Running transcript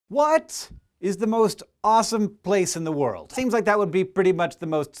What is the most awesome place in the world? Seems like that would be pretty much the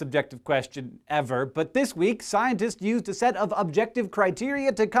most subjective question ever, but this week, scientists used a set of objective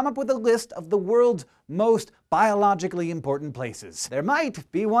criteria to come up with a list of the world's most biologically important places. There might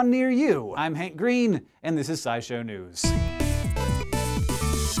be one near you. I'm Hank Green, and this is SciShow News.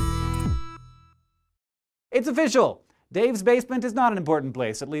 It's official! Dave's basement is not an important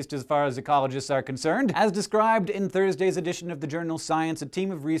place, at least as far as ecologists are concerned. As described in Thursday's edition of the journal Science, a team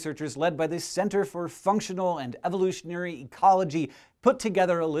of researchers led by the Center for Functional and Evolutionary Ecology put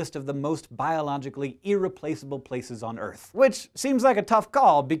together a list of the most biologically irreplaceable places on Earth. Which seems like a tough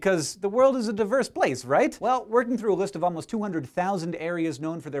call, because the world is a diverse place, right? Well, working through a list of almost 200,000 areas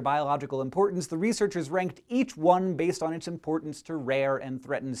known for their biological importance, the researchers ranked each one based on its importance to rare and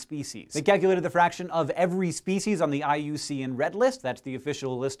threatened species. They calculated the fraction of every species on the IUCN Red List, that's the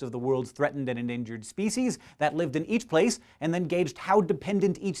official list of the world's threatened and endangered species, that lived in each place, and then gauged how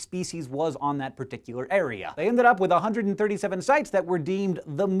dependent each species was on that particular area. They ended up with 137 sites that were deemed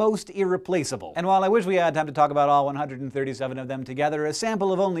the most irreplaceable. And while I wish we had time to talk about all 137 of them together, a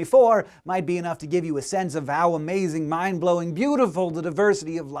sample of only 4 might be enough to give you a sense of how amazing, mind-blowing, beautiful the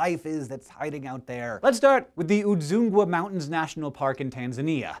diversity of life is that's hiding out there. Let's start with the Udzungwa Mountains National Park in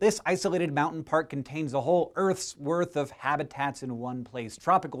Tanzania. This isolated mountain park contains a whole Earth's worth of habitats in one place.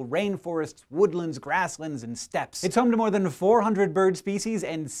 Tropical rainforests, woodlands, grasslands, and steppes. It's home to more than 400 bird species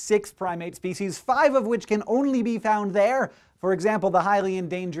and 6 primate species, 5 of which can only be found there. For example, the highly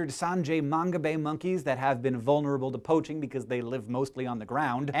endangered Sanjay Mangabe monkeys that have been vulnerable to poaching because they live mostly on the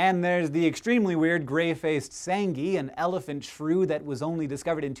ground. And there's the extremely weird gray-faced Sangi, an elephant shrew that was only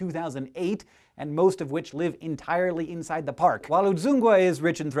discovered in 2008, and most of which live entirely inside the park. While Udzungwa is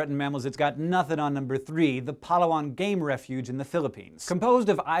rich in threatened mammals, it's got nothing on number 3, the Palawan Game Refuge in the Philippines. Composed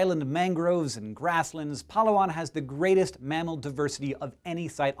of island mangroves and grasslands, Palawan has the greatest mammal diversity of any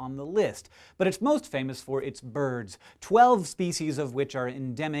site on the list, but it's most famous for its birds, 12 species of which are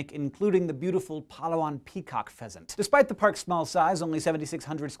endemic, including the beautiful Palawan peacock pheasant. Despite the park's small size, only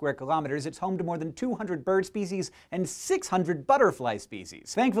 7,600 square kilometers, it's home to more than 200 bird species and 600 butterfly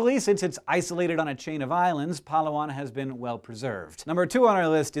species. Thankfully, since it's isolated on a chain of islands, Palawan has been well preserved. Number 2 on our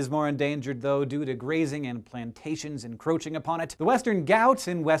list is more endangered, though, due to grazing and plantations encroaching upon it. The western ghats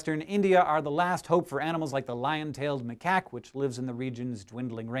in western India are the last hope for animals like the lion-tailed macaque, which lives in the region's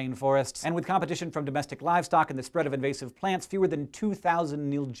dwindling rainforests. And with competition from domestic livestock and the spread of invasive plants, fewer than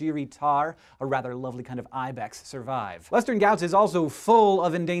 2,000 Nilgiri tahr, a rather lovely kind of ibex, survive. Western Ghats is also full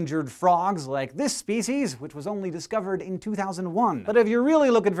of endangered frogs, like this species, which was only discovered in 2001. But if you're really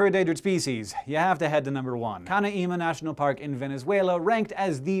looking for endangered species, you have to head to number 1. Canaima National Park in Venezuela, ranked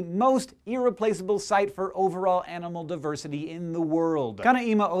as the most irreplaceable site for overall animal diversity in the world.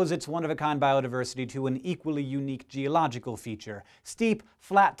 Canaima owes its one-of-a-kind biodiversity to an equally unique geological feature: steep,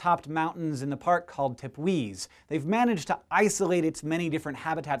 flat-topped mountains in the park called tepuis. They've managed to isolate its many different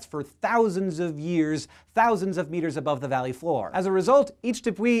habitats for thousands of years, thousands of meters above the valley floor. As a result, each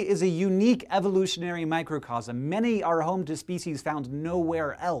tepui is a unique evolutionary microcosm. Many are home to species found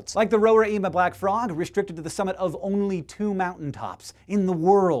nowhere else. Like the Roraima black frog, restricted to the summit of only 2 mountaintops in the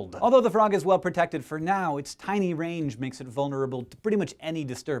world. Although the frog is well protected for now, its tiny range makes it vulnerable to pretty much any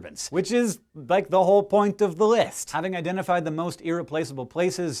disturbance, which is like the whole point of the list. Having identified the most irreplaceable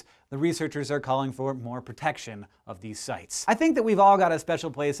places, the researchers are calling for more protection of these sites. I think that we've all got a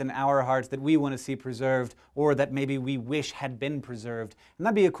special place in our hearts that we want to see preserved, or that maybe we wish had been preserved, and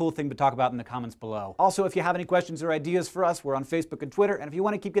that'd be a cool thing to talk about in the comments below. Also, if you have any questions or ideas for us, we're on Facebook and Twitter, and if you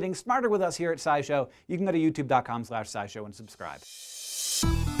want to keep getting smarter with us here at SciShow, you can go to youtube.com/SciShow and subscribe.